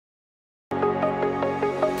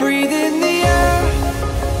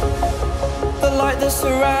that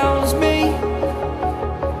surrounds me.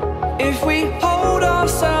 If we hold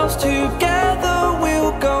ourselves together,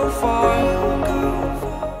 we'll go far.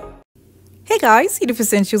 Hey guys, Yoduvh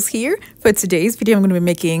Essentials here. For today's video, I'm going to be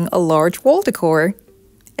making a large wall decor.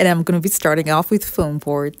 And I'm going to be starting off with foam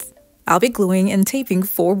boards. I'll be gluing and taping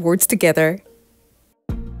 4 boards together.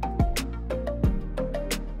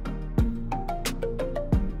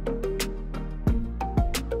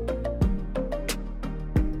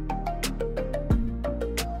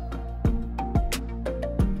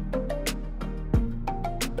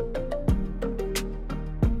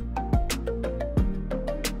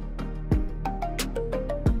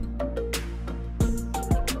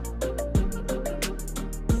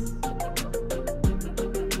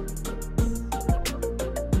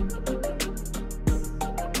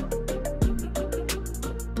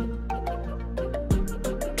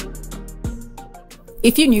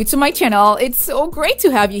 If you're new to my channel, it's so great to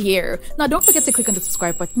have you here. Now don't forget to click on the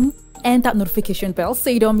subscribe button and that notification bell so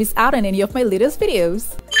you don't miss out on any of my latest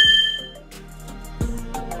videos.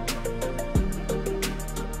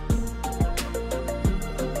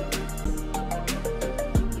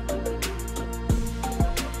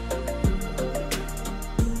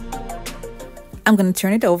 I'm going to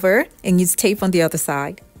turn it over and use tape on the other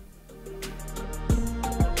side.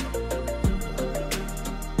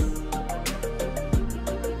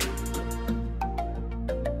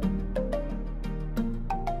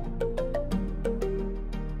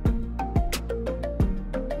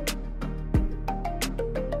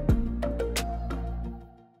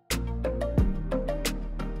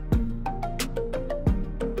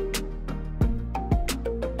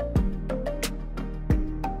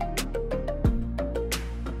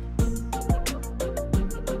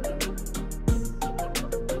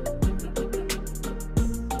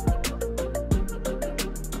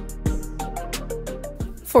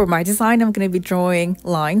 For my design, I'm going to be drawing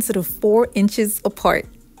lines that are 4 inches apart.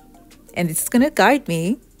 And this is going to guide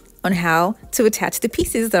me on how to attach the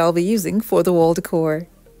pieces that I'll be using for the wall decor.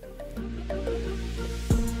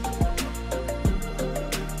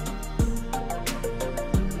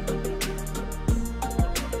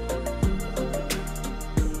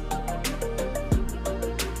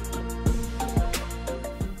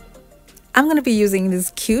 I'm going to be using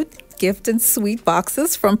these cute gift and sweet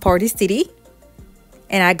boxes from Party City.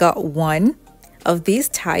 And I got 1 of these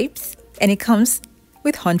types, and it comes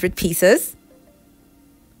with 100 pieces.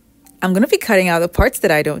 I'm going to be cutting out the parts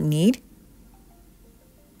that I don't need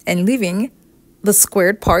and leaving the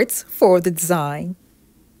squared parts for the design.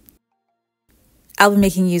 I'll be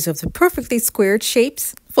making use of the perfectly squared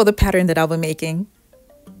shapes for the pattern that I'll be making.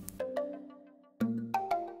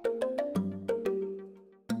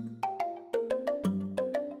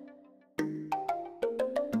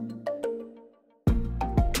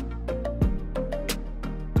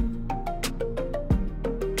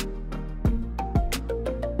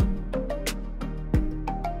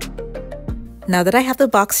 Now that I have the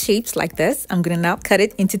box shapes like this, I'm going to now cut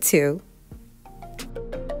it into 2.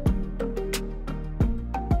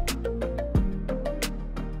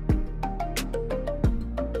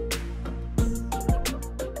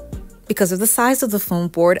 Because of the size of the foam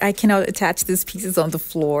board, I cannot attach these pieces on the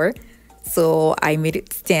floor. So I made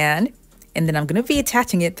it stand, and then I'm going to be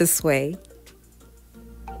attaching it this way.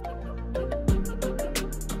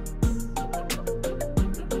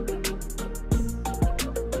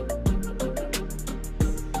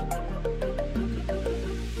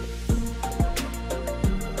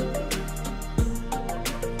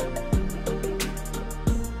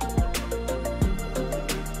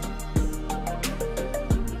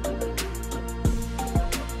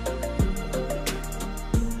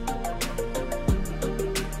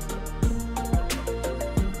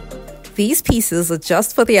 These pieces are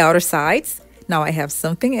just for the outer sides. Now I have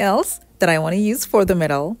something else that I want to use for the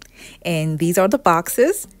middle. And these are the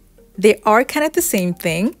boxes. They are kind of the same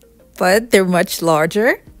thing, but they're much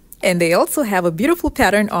larger. And they also have a beautiful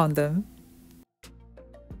pattern on them.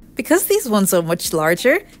 Because these ones are much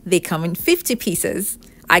larger, they come in 50 pieces.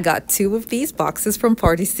 I got 2 of these boxes from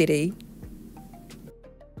Party City.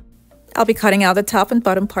 I'll be cutting out the top and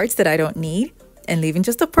bottom parts that I don't need and leaving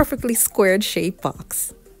just a perfectly squared shaped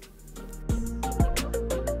box.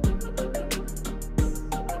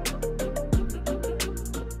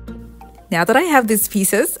 Now that I have these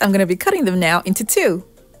pieces, I'm going to be cutting them now into 2.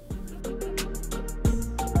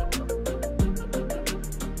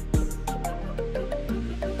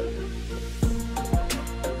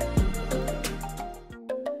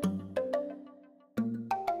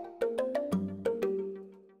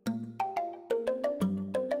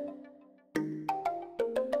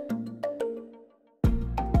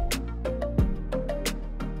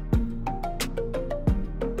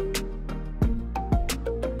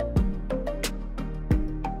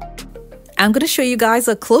 I'm going to show you guys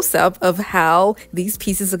a close-up of how these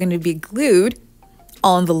pieces are going to be glued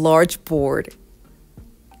on the large board.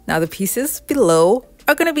 Now the pieces below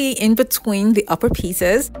are going to be in between the upper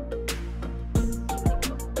pieces.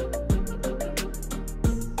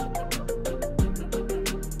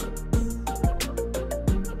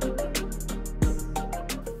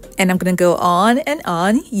 And I'm going to go on and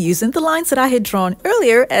on using the lines that I had drawn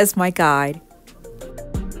earlier as my guide.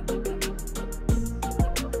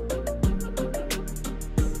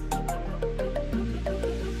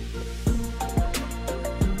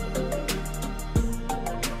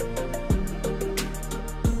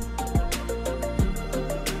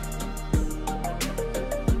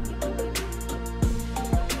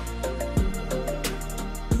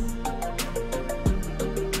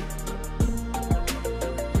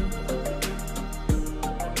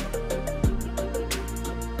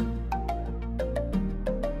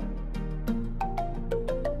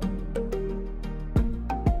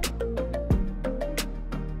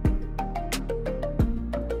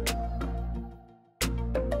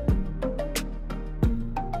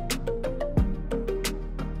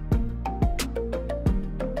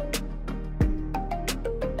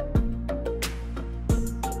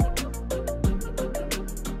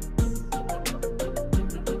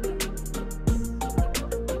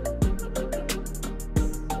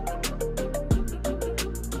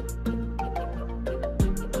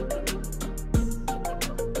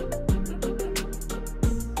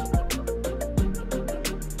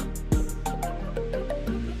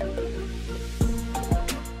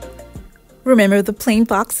 Remember the plain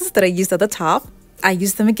boxes that I used at the top? I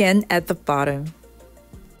used them again at the bottom.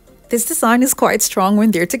 This design is quite strong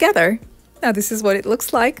when they're together. Now this is what it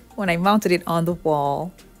looks like when I mounted it on the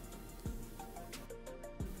wall.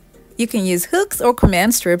 You can use hooks or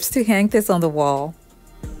command strips to hang this on the wall.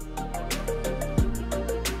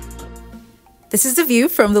 This is the view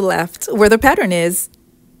from the left where the pattern is.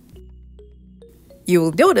 You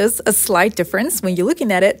will notice a slight difference when you're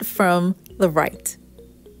looking at it from the right.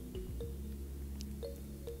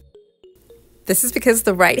 This is because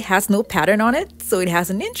the right has no pattern on it, so it has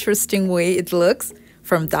an interesting way it looks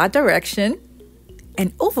from that direction.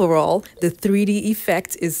 And overall, the 3D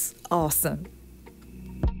effect is awesome.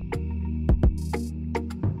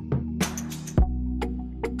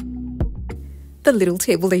 The little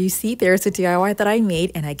table that you see there is a DIY that I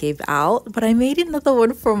made and I gave out, but I made another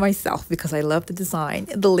one for myself because I love the design.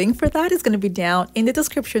 The link for that is going to be down in the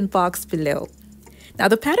description box below. Now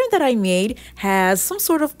the pattern that I made has some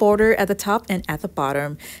sort of border at the top and at the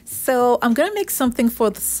bottom. So I'm going to make something for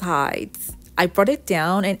the sides. I brought it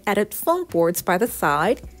down and added foam boards by the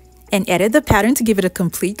side and added the pattern to give it a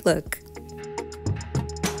complete look.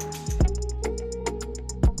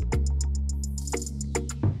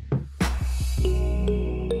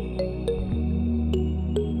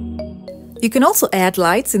 You can also add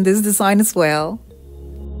lights in this design as well.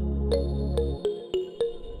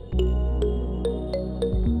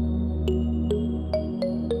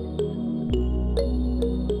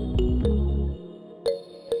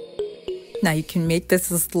 Now you can make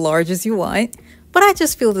this as large as you want, but I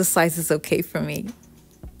just feel the size is okay for me.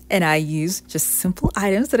 And I use just simple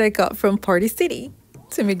items that I got from Party City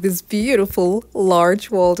to make this beautiful large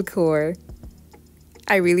wall decor.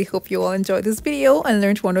 I really hope you all enjoyed this video and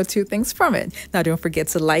learned one or two things from it. Now don't forget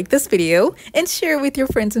to like this video and share it with your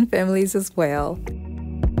friends and families as well.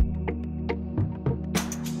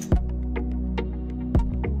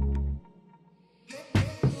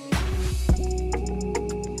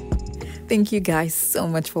 Thank you guys so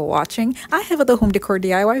much for watching. I have other home decor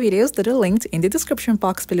DIY videos that are linked in the description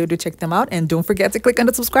box below to check them out, and don't forget to click on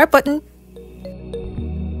the subscribe button.